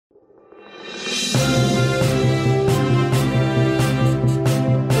မ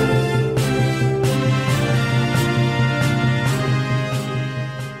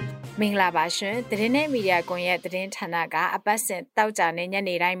င်္ဂလာပါရှင်သတင်းနဲ့မီဒီယာကွန်ရဲ့သတင်းဌာနကအပတ်စဉ်တောက်ကြတဲ့ည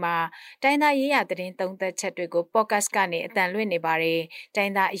နေတိုင်းမှာတိုင်းသားရေးရာသတင်းသုံးသပ်ချက်တွေကို podcast ကနေအတန်လွှင့်နေပါတယ်တို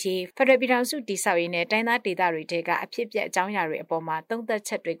င်းသားအရေးဖက်ဒရယ်ပြည်ထောင်စုတည်ဆောက်ရေးနဲ့တိုင်းသားဒေသတွေထဲကအဖြစ်အပျက်အကြောင်းအရာတွေအပေါ်မှာသုံးသပ်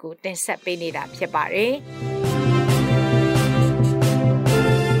ချက်တွေကိုတင်ဆက်ပေးနေတာဖြစ်ပါတယ်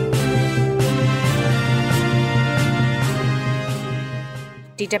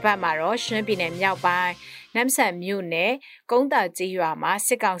ဒီတစ်ပတ်မှာတော့ရှမ်းပြည်နယ်မြောက်ပိုင်းနမ်ဆန်မြို့နယ်ကုန်းတာကြီးရွာမှာစ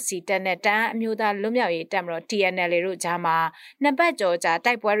စ်ကောင်စီတပ်နဲ့တန်းအမျိုးသားလွတ်မြောက်ရေးတပ်မတော် TNLA တို့ကြားမှာနှစ်ပတ်ကျော်ကြာ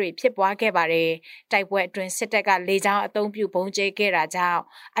တိုက်ပွဲတွေဖြစ်ပွားခဲ့ပါတယ်။တိုက်ပွဲအတွင်းစစ်တပ်ကလေကြောင်းအုံပြုပုံကျဲခဲ့တာကြောင့်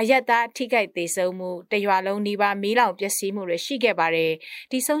အရက်သားထိခိုက်ဒေဆုံးမှုတရွာလုံးနီးပါးမီးလောင်ပျက်စီးမှုတွေရှိခဲ့ပါတယ်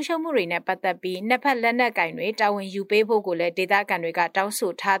။ဒီဆုံးရှုံးမှုတွေနဲ့ပတ်သက်ပြီးနှစ်ဖက်လက်နက်ကင်တွေတာဝန်ယူပေးဖို့ကိုလည်းဒေသခံတွေကတောင်း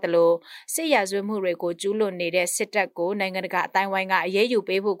ဆိုထားသလိုစစ်ရာဇဝတ်မှုတွေကိုကျူးလွန်နေတဲ့စစ်တပ်ကိုနိုင်ငံတကာအတိုင်းဝိုင်းကအရေးယူ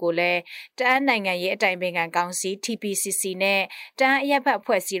ပေးဖို့ကိုလည်းတန်းနိုင်ငံရေးအတိုင်ပင်ခံကောင်စီ TPCC နဲ့တန်းအရက်ဖက်အ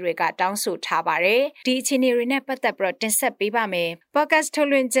ဖွဲ့အစည်းတွေကတောင်းဆိုထားပါတယ်။ဒီအခြေအနေတွေနဲ့ပတ်သက်ပြီးတင်ဆက်ပေးပါမယ်။ Podcast ထုတ်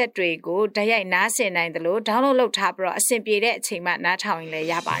လွှင့်ချက်တွေကိုတိုက်ရိုက်နားဆင်နိုင်သလို download လုပ်ထားပြီးတော့အဆင်ပြေတဲ့အချိန်မှနားထောင်ရင်လည်း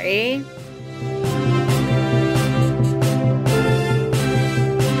ရပါတယ်။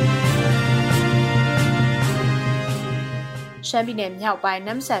ရှမ်းပြည်နယ်မြောက်ပိုင်းန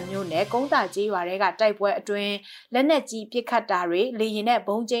မ်ဆန်မြို့နယ်ကုန်းတာကြီးရွာတွေကတိုက်ပွဲအတွင်းလက်နက်ကြီးပစ်ခတ်တာတွေလေရင်နဲ့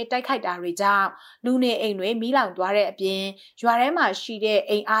ဘုံကျဲတိုက်ခိုက်တာတွေကြောင့်လူနေအိမ်တွေမီးလောင်သွားတဲ့အပြင်ရွာထဲမှာရှိတဲ့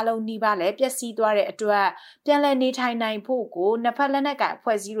အိမ်အားလုံးနှိပါလည်းပျက်စီးသွားတဲ့အတွက်ပြန်လည်နေထိုင်နိုင်ဖို့ကိုနှစ်ဖက်လက်နက်ကအ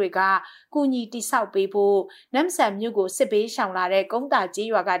ဖွဲ့အစည်းတွေကကူညီတိစောက်ပေးဖို့နမ်ဆန်မြို့ကိုစစ်ပေးရှောင်လာတဲ့ကုန်းတာကြီး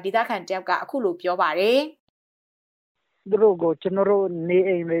ရွာကဒေသခံတယောက်ကအခုလိုပြောပါတယ်သူတို့ကိုကျွန်တော်တို့နေ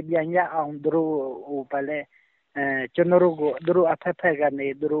အိမ်တွေပြန်ရအောင်သူတို့ဟိုပါလဲကျွန်တော်တို့ကိုသူတို့အဖက်ဖက်ကနေ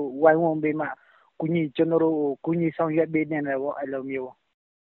သူတို့ဝိုင်းဝန်းပေးမှကျွန်တော်တို့ကူညီဆောင်ရွက်ပေးနေတယ်ပေါ့အဲ့လိုမျိုး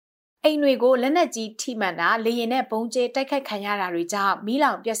အိမ်တွေကိုလက်နက်ကြီးထိမှန်တာလေရင်နဲ့ဘုံကျဲတိုက်ခိုက်ခံရတာတွေကြောင့်မီး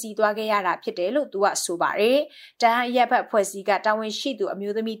လောင်ပျက်စီးသွားခဲ့ရတာဖြစ်တယ်လို့သူကဆိုပါတယ်။တန်းအရက်ဘက်ဖွဲ့စည်းကတာဝန်ရှိသူအ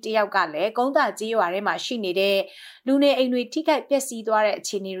မျိုးသမီးတယောက်ကလည်းကုန်းတာကြီးရွာထဲမှာရှိနေတဲ့လူနေအိမ်တွေထိခိုက်ပျက်စီးသွားတဲ့အ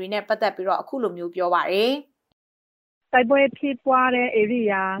ခြေအနေတွေနဲ့ပတ်သက်ပြီးတော့အခုလိုမျိုးပြောပါတယ်။တိုက်ပွဲဖြစ်ပွားတဲ့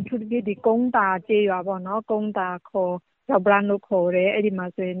area သူတို့ဒီကုန်းတာကျေးရွာပေါ့နော်ကုန်းတာခေါ်ရောက်ပလန်လို့ခေါ်တယ်အဲ့ဒီမှာ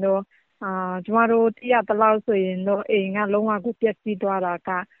ဆိုရင်တော့ကျမတို့တရတလောက်ဆိုရင်တော့အိမ်ကလုံးဝကိုပျက်စီးသွားတာက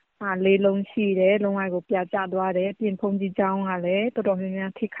လေးလုံးရှိတယ်လုံးဝကိုပြကျသွားတယ်ပြင်ဖုံးကြီးချောင်းကလည်းတော်တော်များ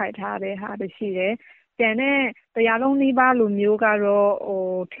များထိခိုက်ထားတဲ့ဟာတွေရှိတယ်ကျန်တဲ့တရားလုံးနှီးပါလိုမျိုးကတော့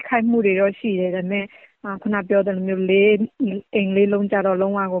ထိခိုက်မှုတွေတော့ရှိတယ်ဒါပေမဲ့ခုနပြောတဲ့လိုမျိုးအိမ်လေးလုံးကြတော့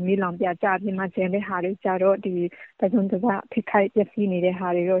လုံးဝကိုမီးလောင်ပြကျပြီးမှကျန်တဲ့ဟာတွေကြတော့ဒီတကြုံတကထိခိုက်ပျက်စီးနေတဲ့ဟာ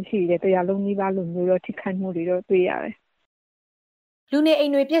တွေတော့ရှိတယ်တရားလုံးနှီးပါလိုမျိုးတော့ထိခိုက်မှုတွေတော့တွေ့ရတယ်လူနေအိ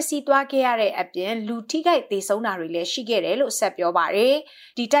မ်တွေပျက်စီးသွားခဲ့ရတဲ့အပြင်လူထိခိုက်ဒေဆုံးတာတွေလည်းရှိခဲ့တယ်လို့ဆက်ပြောပါတယ်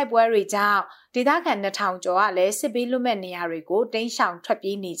။ဒီတိုက်ပွဲတွေကြောင့်ဒေသခံ2000ကျော်ကလည်းစစ်ဘေးလွတ်မဲ့နေရာတွေကိုတိမ်းရှောင်ထွက်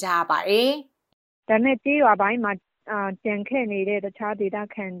ပြေးနေကြရပါတယ်။ဒါနဲ့ကြေးရွာပိုင်းမှာကြံခဲ့နေတဲ့တခြားဒေသ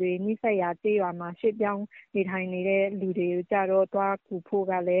ခံတွေနိစ္စရာကြေးရွာမှာရှေ့ပြောင်းနေထိုင်နေတဲ့လူတွေကြတော့တွားကူဖို့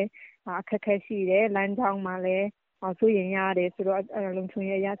ကလည်းအခက်အခဲရှိတယ်။လမ်းကြောင်းမှာလည်းဆိုရင်ရတယ်ဆိုတော့လုံခြုံ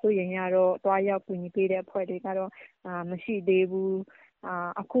ရေးရဆိုရင်ရတော့တွားရောက်ကူညီပေးတဲ့အဖွဲ့တွေကတော့မရှိသေးဘူး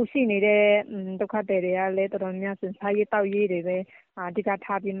အခုရှိနေတဲ့ဒုက္ခသည်တွေကလည်းတော်တော်များများစားရေးတောက်ရေးတွေပဲအဓိက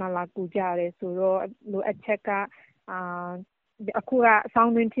ထားပြီးမှလာကူကြရတယ်ဆိုတော့လိုအပ်ချက်ကအခုကအဆော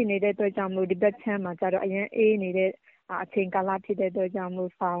င်တွင်းဖြစ်နေတဲ့အတွက်ကြောင့်မလို့ဒီဘက်ချမ်းမှာကျတော့အရင်အေးနေတဲ့အချိန်ကာလဖြစ်တဲ့အတွက်ကြောင့်မ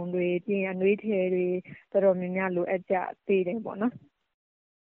လို့ဆောင်တွေပြင်အနှွေးထည်တွေတော်တော်များများလိုအပ်ကြသေးတယ်ပေါ့နော်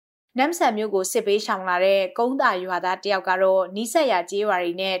နမ်ဆန်မြို့ကိုစစ်ပေးရှောင်လာတဲ့ကုန်းတာရွာသားတယောက်ကတော့နီးစပ်ရာကျေးရွာ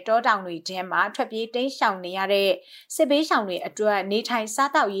တွေနဲ့တောတောင်တွေထဲမှာထွက်ပြေးတိမ်းရှောင်နေရတဲ့စစ်ပေးရှောင်တွေအတွက်နေထိုင်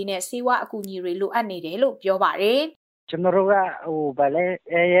စားသောက်ရေးနဲ့ဆေးဝါးအကူအညီတွေလိုအပ်နေတယ်လို့ပြောပါတယ်ကျွန်တော်တို့ကဗလဲ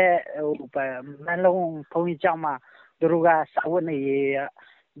မလုံးဖုန်းကြောင်းမှာသူတို့ကစာဝတ်နေ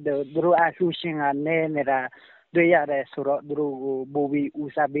သူတို့အလှူရှင်ကနေနေတာတွေ့ရတယ်ဆိုတော့သူတို့ဘူဘီ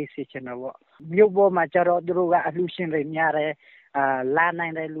ဦးစားပေးစီချင်တော့မြို့ပေါ်မှာကျတော့သူတို့ကအလှူရှင်တွေများတယ်လာနို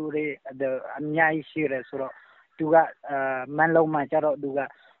င်တဲ့လူတွေအများကြီးရှိတယ်ဆိုတော့သူကမန်လုံးမှာကျတော့သူက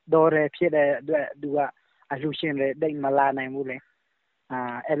ဒေါ်ရဖြစ်တဲ့အတွက်သူကအလှူရှင်တွေတိတ်မလာနိုင်ဘူးလေ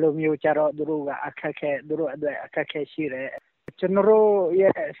အဲ့လိုမျိုးကျတော့သူတို့အခက်ခဲသူတို့အတွက်အခက်ခဲရှိတယ်ကျွန်တော်တို့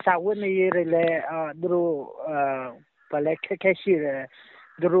ရဲ့စာဝတ်နေရေးတွေလည်းသူတို့ဘာလဲခက်ခဲရှိတယ်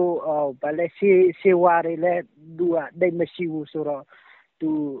သူတို့ဘာလဲစီဝါတွေလည်းသူကတိတ်မရှိဘူးဆိုတော့သူ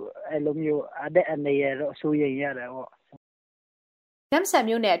အဲ့လိုမျိုးအနေရတော့ဆိုရင်ရတယ်ပေါ့နမ်ဆန်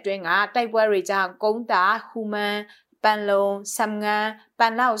မြို့နယ်အတွင်းကတိုက်ပွဲတွေကြောင့်ကုန်းတာဟူမန် ပန်လုံဆမ်ငန်းပ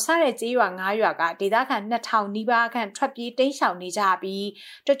န်လောက်စတဲ့ကျေးရွာ9ရွာကဒေသခံ2000နီးပါးခန့်ထွက်ပြေးတိ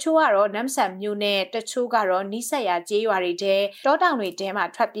မ်းရှောင်နေကြပြီးတချို့ကတော့နမ်ဆန်မြို့နဲ့တချို့ကတော့နီးစပ်ရာကျေးရွာတွေထဲတောတောင်တွေထဲ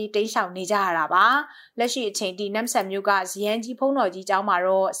မှာထွက်ပြေးတိမ်းရှောင်နေကြရတာပါလက်ရှိအချိန်ထိနမ်ဆန်မြို့ကဇယန်းကြီးဖုံးတော်ကြီးကျောင်းမှာ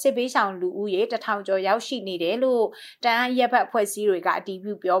တော့စစ်ဘေးရှောင်လူဦးရေ1000ကျော်ရောက်ရှိနေတယ်လို့တန်းရက်ဘက်ဖွဲ့စည်းတွေကအတည်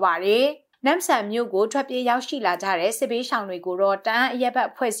ပြုပြောပါတယ်နမ်ဆန်မြို့ကိုထွက်ပြေးရောက်ရှိလာကြတဲ့စစ်ဘေးရှောင်တွေကိုတော့တန်းအရက်ဘက်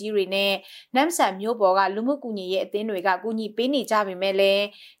ဖွဲ့စည်းတွေနဲ့နမ်ဆန်မြို့ပေါ်ကလူမှုကူညီရေးအသင်းတွေကကူညီပေးနေကြပေမဲ့လ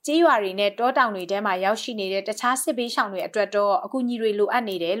ည်းကြေးရွာတွေနဲ့တောတောင်တွေထဲမှာရောက်ရှိနေတဲ့တခြားစစ်ဘေးရှောင်တွေအတွက်တော့အကူအညီတွေလို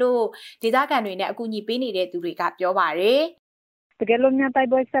အပ်နေတယ်လို့ဒေသခံတွေနဲ့အကူအညီပေးနေတဲ့သူတွေကပြောပါတယ်တကယ်လို့များ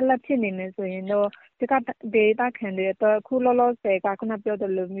တိုက်ပွဲဆက်လက်ဖြစ်နေမယ်ဆိုရင်တော့ဒီကဒေသခံတွေတော့ခုလောလောဆယ်ကခုနပြောတဲ့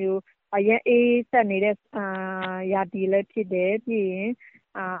လိုမျိုးအရင်အေးဆက်နေတဲ့ရာသီလည်းဖြစ်တယ်ပြီး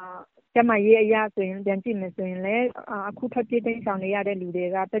ရင်ကျမရေးအရာဆိုရင်ပြန်ကြည့်မယ်ဆိုရင်လည်းအခုထပ်ပြေးတိမ်းဆောင်နေရတဲ့လူတွေက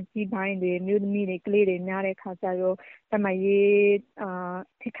တက်ကြီးပိုင်းတွေမျိုးသမီးတွေကလေးတွေများတဲ့ခါကျတော့ကျမရေး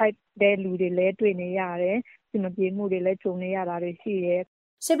ထိခိုက်တဲ့လူတွေလည်းတွေ့နေရတယ်ဒီမပြေမှုတွေလည်းကြုံနေရတာတွေရှိ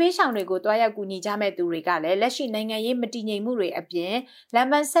တယ်စစ်ဘေးရှောင်တွေကိုတွားရောက်ကူညီကြမဲ့သူတွေကလည်းလက်ရှိနိုင်ငံရေးမတည်ငြိမ်မှုတွေအပြင်လ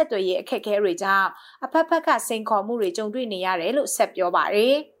မ်းမဆက်သွယ်ရေးအခက်အခဲတွေကြောင့်အဖက်ဖက်ကစိန်ခေါ်မှုတွေကြုံတွေ့နေရတယ်လို့ဆက်ပြောပါ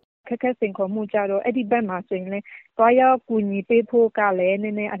တယ်ခက်ခဲစိန်ခေါ်မှုကြတော့အဲ့ဒီဘက်မှာဆိုရင်လည်းတွားရောက်ကူညီပေးဖို့ကလည်းန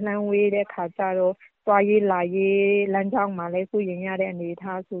ည်းနည်းအလှမ်းဝေးတဲ့ခါကျတော့တွားရေးလာရေးလမ်းကြောင်းမှာလည်းကိုရင်ရတဲ့အနေ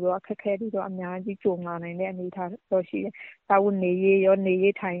အထားဆိုတော့အခက်ခဲတွေတော့အများကြီးကြုံလာနိုင်တဲ့အနေအထားတော့ရှိတယ်။သာဝန်နေရေး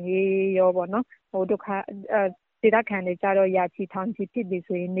ရောနေရေးထိုင်ရေးရောပေါ့နော်။ဒုက္ခဒေသခံတွေကြတော့ရာချီထောင်ချီဖြစ်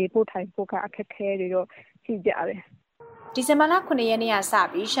ပြီဆိုရင်နေဖို့ထိုင်ဖို့ကအခက်ခဲတွေတော့ရှိကြတယ်ဒီဇင်ဘာလ9ရက်နေ့ကစ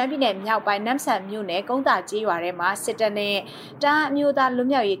ပြီးရှမ်းပြည်နယ်မြောက်ပိုင်းနမ်ဆန်မြို့နယ်ကုန်းတာကျေးရွာထဲမှာစစ်တပ်နဲ့တန်းအမျိုး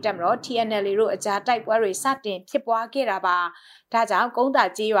သားလွတ်မြောက်ရေးတပ်မတော် TNLA တို့အကြားတိုက်ပွဲတွေစတင်ဖြစ်ပွားခဲ့တာပါဒါကြောင့်ကု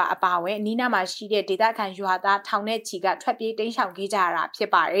န်းတာကျေးရွာအပါအဝင်အနီးနားမှာရှိတဲ့ဒေသခံရွာသားထောင်နဲ့ချီကထွက်ပြေးတိမ်းရှောင်ခဲ့ကြ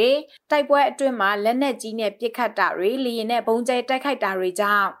ရတာဖြစ်ပါတယ်တိုက်ပွဲအတွင်းမှာလက်နက်ကြီးနဲ့ပစ်ခတ်တာတွေလေယာဉ်နဲ့ဘုံကျဲတိုက်ခိုက်တာ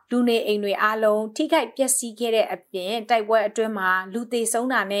တွေကြောင့်လူနေအိမ်တွေအလုံးထိခိုက်ပျက်စီးခဲ့တဲ့အပြင်တိုက်ပွဲအတွင်းမှာလူသေဆုံး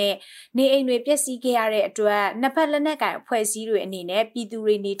တာနဲ့နေအိမ်တွေပျက်စီးခဲ့ရတဲ့အတွက်နှစ်ဖက်လက်နက်ကိုင်အဖွဲ့အစည်းတွေအနေနဲ့ပြည်သူ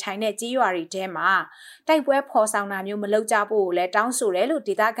တွေနေထိုင်တဲ့ကျေးရွာတွေထဲမှာတိုက်ပွဲဖော်ဆောင်တာမျိုးမလုပ်ကြဖို့လည်းတောင်းဆို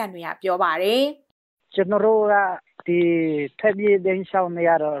တယ်လို့ဒေသခံတွေကပြောပါတယ်ကျွန်တော်တို့ကဒီထက်ပြေးတဲ့ရှောင်းနေ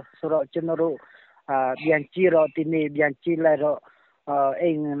ရတော့ဆိုတော့ကျွန်တော်တို့ပြန်ကြည့်တော့ဒီနေ့ပြန်ကြည့်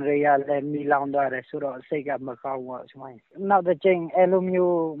လိုက်တော့အိမ်တွေရလည်းမီလောင်သွားတယ်ဆိုတော့စိတ်ကမကောင်းဘူးဆိုရင်နောက်တစ်ချိန်အဲ့လို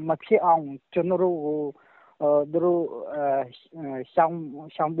မျိုးမဖြစ်အောင်ကျွန်တော်တို့တို့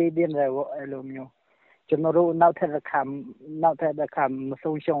ရှောင်းပေးတယ်အဲ့လိုမျိုးကျွန်တော်တို့နောက်ထပ်တစ်ခါ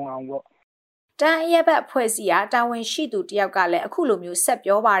မဆုံးရှုံးအောင်ပေါ့တန်းအရက်ဘက်ဖွဲ့စည်းရာတာဝန်ရှိသူတယောက်ကလည်းအခုလိုမျိုး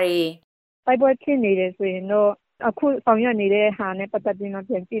ဆက်ပြောပါတယ်တိုက်ပွဲဖြစ်နေတယ်ဆိုရင်တော့အခုဆောင်ရွက်နေတဲ့ဟာနဲ့ပတ်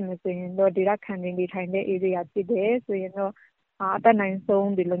သက်ပြီးမှပြန်ကြည့်မယ်ဆိုရင်တော့ဒေသခံတွေနေထိုင်တဲ့ area ဖြစ်တယ်ဆိုရင်တော့အတက်နိုင်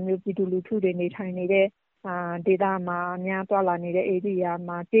ဆုံးဒီလိုမျိုးပြည်သူလူထုတွေနေထိုင်နေတဲ့ဒေသမှာအများတွာလာနေတဲ့ area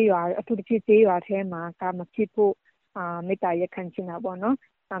မှာကျေးရွာအထူးသဖြင့်ကျေးရွာထဲမှာကမဖြစ်ဖို့မေတ္တာ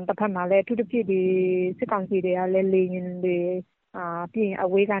ရက်ခံချင်တာပေါ့နော်တစ်ဖက်မှာလည်းအထူးသဖြင့်ဒီစစ်ကောင်စီတွေကလည်းလေရင်တွေပြီးရင်အ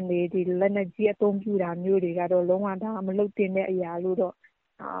ဝေးကနေဒီလက်နက်ကြီးအသုံးပြုတာမျိုးတွေကတော့လုံးဝဒါမလုပ်သင့်တဲ့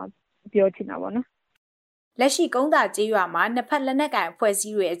အရာလို့တော့ပြောချင်တာပေါ့နော်လက်ရှိကုန်းတာကျေးရွာမှာနှစ်ဖက်လက်နက်ကိုင်အဖွဲ့အ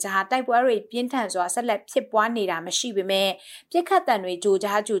စည်းတွေအကြားတိုက်ပွဲတွေပြင်းထန်စွာဆက်လက်ဖြစ်ပွားနေတာမရှိပေမဲ့ပြစ်ခတ်တံ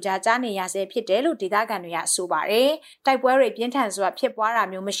တွေကြိုကြားကြားနေရဆဲဖြစ်တယ်လို့ဒေသခံတွေကဆိုပါတယ်။တိုက်ပွဲတွေပြင်းထန်စွာဖြစ်ပွားတာ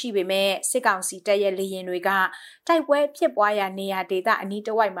မျိုးမရှိပေမဲ့စစ်ကောင်စီတပ်ရဲ့လေရင်တွေကတိုက်ပွဲဖြစ်ပွားရာနေရာဒေသအနီး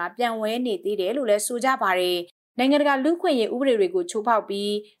တစ်ဝိုက်မှာပြန်ဝဲနေသေးတယ်လို့လည်းဆိုကြပါတယ်။နိုင်ငံတကာလူ့ခွင့်ရေးဥပဒေတွေကိုချိုး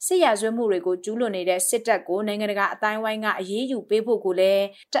ဖောက်ပြီးစစ်ရာဇဝတ်မှုတွေကိုကျူးလွန်နေတဲ့စစ်တပ်ကိုနိုင်ငံတကာအတိုင်းဝိုင်းကအရေးယူပေးဖို့ကိုလ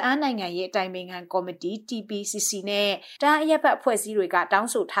ည်းတအန်းနိုင်ငံရေးအတိုင်ပင်ခံကော်မတီ TPCC နဲ့တအန်းအရက်ဘက်အဖွဲ့အစည်းတွေကတော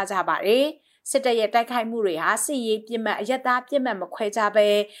င်းဆိုထားကြပါတယ်။စစ်တပ်ရဲ့တိုက်ခိုက်မှုတွေဟာစစ်ရေးပြစ်မှတ်အရက်သားပြစ်မှတ်မခွဲခြား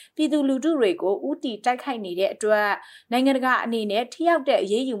ပဲပြည်သူလူထုတွေကိုဥတီတိုက်ခိုက်နေတဲ့အတွက်နိုင်ငံတကာအနေနဲ့ထိရောက်တဲ့အ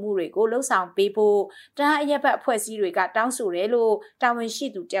ရေးယူမှုတွေကိုလှုံ့ဆော်ပေးဖို့တအန်းအရက်ဘက်အဖွဲ့အစည်းတွေကတောင်းဆိုတယ်လို့တာဝန်ရှိ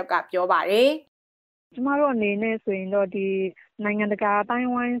သူတယောက်ကပြောပါတယ်။ကျမတို့အနေနဲ့ဆိုရင်တော့ဒီနိုင်ငံတကာအတိုင်း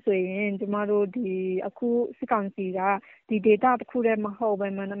ဝိုင်းဆိုရင်ကျမတို့ဒီအခုစစ်ကောင်စီကဒီဒေတာတစ်ခုတည်း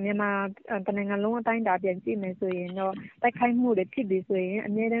မဟုတ်ဘဲမြန်မာတနိုင်ငံလုံးအတိုင်းအတာပြန်ကြည့်မယ်ဆိုရင်တော့တိုက်ခိုက်မှုတွေဖြစ်ပြီးဆိုရင်အ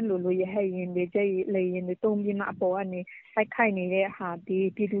များနဲ့လိုရဟရင်တွေကြိတ်လေရင်တွေတုံးပြီးမှအပေါ်ကနေတိုက်ခိုက်နေတဲ့ဟာဒီ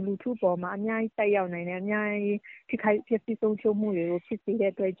ပြည်သူလူထုပေါ်မှာအများကြီးတိုက်ရောက်နိုင်တယ်အများကြီးထိခိုက်ဖြစ်ပြီးဆုံးရှုံးမှုတွေကိုဖြစ်စေ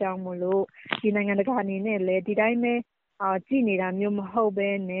တဲ့အတွက်ကြောင့်မို့လို့ဒီနိုင်ငံတကာအနေနဲ့လည်းဒီတိုင်းပဲကြည့်နေတာမျိုးမဟုတ်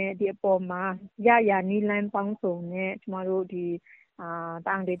ဘဲနဲ့ဒီအပေါ်မှာရနီးလန်းပေါင်းစုံနဲ့ကျမတို့ဒီ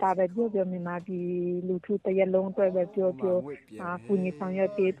တောင်ဒေတာပဲပြောမြန်မာပြည်လူထုတရက်လုံးအတွက်ပဲပြောကူညီ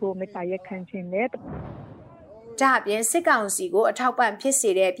ဆောင်ရွက်ပေးဖို့မေတ္တာရက်ခံခြင်းနဲ့တ ဒါအပြင်စစ်ကောင်စီကိုအထောက်ပံ့ဖြစ်စေ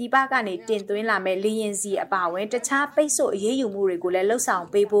တဲ့ပြည်ပကနေတင်သွင်းလာမဲ့လေရင်စီအပါအဝင်တခြားပိတ်ဆို့အရေးယူမှုတွေကိုလည်းလှုပ်ဆောင်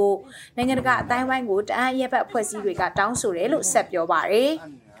ပေးဖို့နိုင်ငံတကာအတိုင်းဝိုင်းကိုတအန်းရက်ဘက်ဖွဲ့စည်းတွေကတောင်းဆိုတယ်လို့ဆက်ပြောပါတယ်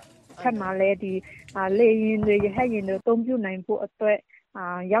ထပ်မလဲဒီလေရင်တွေရဟရင်တို့တုံးပြနိုင်ဖို့အတွက်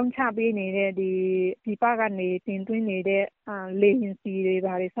ရောင်းချပေးနေတဲ့ဒီပြည်ပကနေတင်သွင်းနေတဲ့လေရင်စီတွေ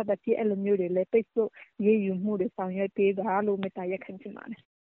ဘာတွေစသဖြင့်အဲ့လိုမျိုးတွေလည်းပိတ်ဆို့ရေးယူမှုတွေဆောင်ရွက်ပေးပါလို့မေတ္တာရပ်ခံချင်ပါတယ်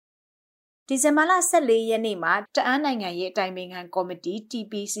ဒီဇင်ဘာလ14ရက်နေ့မှာတအန်းနိုင်ငံရေးအတိုင်ပင်ခံကော်မတီ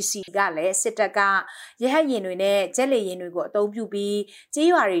TPCC ကလည်းစစ်တပ်ကရဟတ်ယာဉ်တွေနဲ့ဂျက်လေယာဉ်တွေကိုအသုံးပြုပြီးကြေး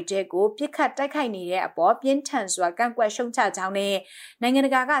ရွာတွေတဲကိုပြစ်ခတ်တိုက်ခိုက်နေတဲ့အပေါ်ပြင်းထန်စွာကန့်ကွက်ရှုံချကြောင်းနဲ့နိုင်ငံတ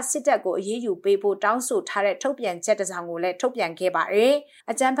ကာကစစ်တပ်ကိုအရေးယူပေးဖို့တောင်းဆိုထားတဲ့ထုတ်ပြန်ချက်တစ်စောင်ကိုလည်းထုတ်ပြန်ခဲ့ပါတယ်။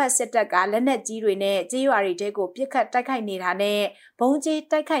အကြမ်းဖက်စစ်တပ်ကလက်နက်ကြီးတွေနဲ့ကြေးရွာတွေတဲကိုပြစ်ခတ်တိုက်ခိုက်နေတာနဲ့ဘုံကြေး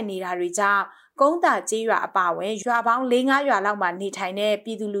တိုက်ခိုက်နေတာတွေကြောင့်ကုန်းတာကြေးရွာအပါဝင်ရွာပေါင်း4-5ရွာလောက်မှာနေထိုင်တဲ့ပြ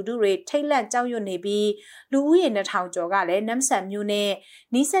ည်သူလူထုတွေထိတ်လန့်ကြောက်ရွံ့နေပြီးလူဦးရေ2000ကျော်ကလည်းနမ်ဆန်မြို့နဲ့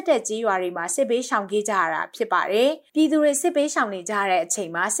နီးစပ်တဲ့ကြေးရွာတွေမှာစစ်ဘေးရှောင်ခဲ့ကြရတာဖြစ်ပါတယ်။ပြည်သူတွေစစ်ဘေးရှောင်နေကြတဲ့အချိ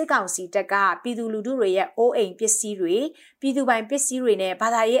န်မှာစစ်ကောင်စီတပ်ကပြည်သူလူထုတွေရဲ့အိုးအိမ်ပစ္စည်းတွေပြည်သူပိုင်ပစ္စည်းတွေနဲ့ဘာ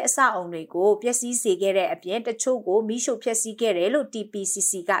သာရေးအဆောက်အုံတွေကိုပျက်စီးစေခဲ့တဲ့အပြင်တချို့ကိုမိရှို့ဖျက်ဆီးခဲ့တယ်လို့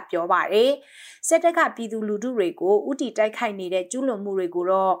TPCC ကပြောပါတယ်။စစ်တပ်ကပြည်သူလူထုတွေကိုဥတီတိုက်ခိုက်နေတဲ့ကျူးလွန်မှုတွေကို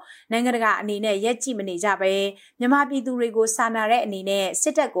တော့နိုင်ငံတကာအနေနဲ့ရက်ကြည့်မနေကြပဲမြန်မာပြည်သူတွေကိုစာနာတဲ့အနေနဲ့စ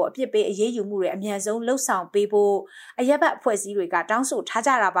စ်တပ်ကိုအပြစ်ပေးအရေးယူမှုတွေအများဆုံးလှုပ်ဆောင်ပေးဖို့အရက်ဘတ်အဖွဲ့အစည်းတွေကတောင်းဆိုထား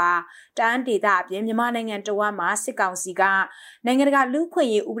ကြတာပါတအန်းဒေသအပြင်မြန်မာနိုင်ငံတဝမ်းမှာစစ်ကောင်စီကနိုင်ငံတကာလူ့ခွင့်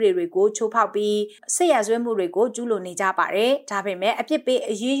ရေးဥပဒေတွေကိုချိုးဖောက်ပြီးစစ်ရာဇဝတ်မှုတွေကိုကျူးလွန်နေကြပါတယ်ဒါပေမဲ့အပြစ်ပေး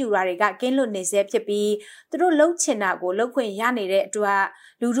အရေးယူတာတွေကကင်းလွတ်နေဆဲဖြစ်ပြီးသူတို့လှုပ်ချင်တာကိုလှုပ်ခွင့်ရနေတဲ့အတွက်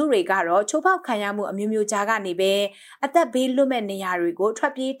လူထုတွေကတော့ချိုးဖောက်ခံရမှုအမျိုးမျိုးကြားကနေပဲအသက်ဘေးလွတ်မဲ့နေရာတွေကိုထွ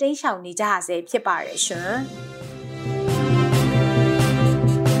က်ပြေးတိမ်းရှောင်နေကြရဆဲဖြစ်ပါတယ်ရှင်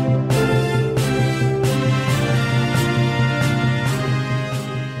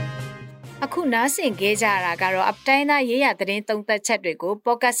အခုနားဆင်ခဲ့ကြရတာကတော့အတိုင်းသားရေးရသတင်းသုံးသက်ချက်တွေကို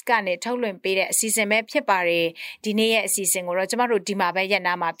podcast ကနေထုတ်လွှင့်ပေးတဲ့အစီအစဉ်ပဲဖြစ်ပါတယ်ဒီနေ့ရဲ့အစီအစဉ်ကိုတော့ကျမတို့ဒီမှာပဲရပ်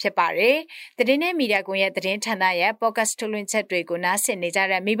နားမှာဖြစ်ပါတယ်သတင်းနဲ့မီဒီယာကွန်ရဲ့သတင်းဌာနရဲ့ podcast ထုတ်လွှင့်ချက်တွေကိုနားဆင်နေကြ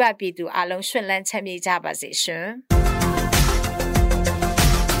တဲ့မိဘပြည်သူအားလုံးရှင်လန်းချမ်းမြေ့ကြပါစေရှင်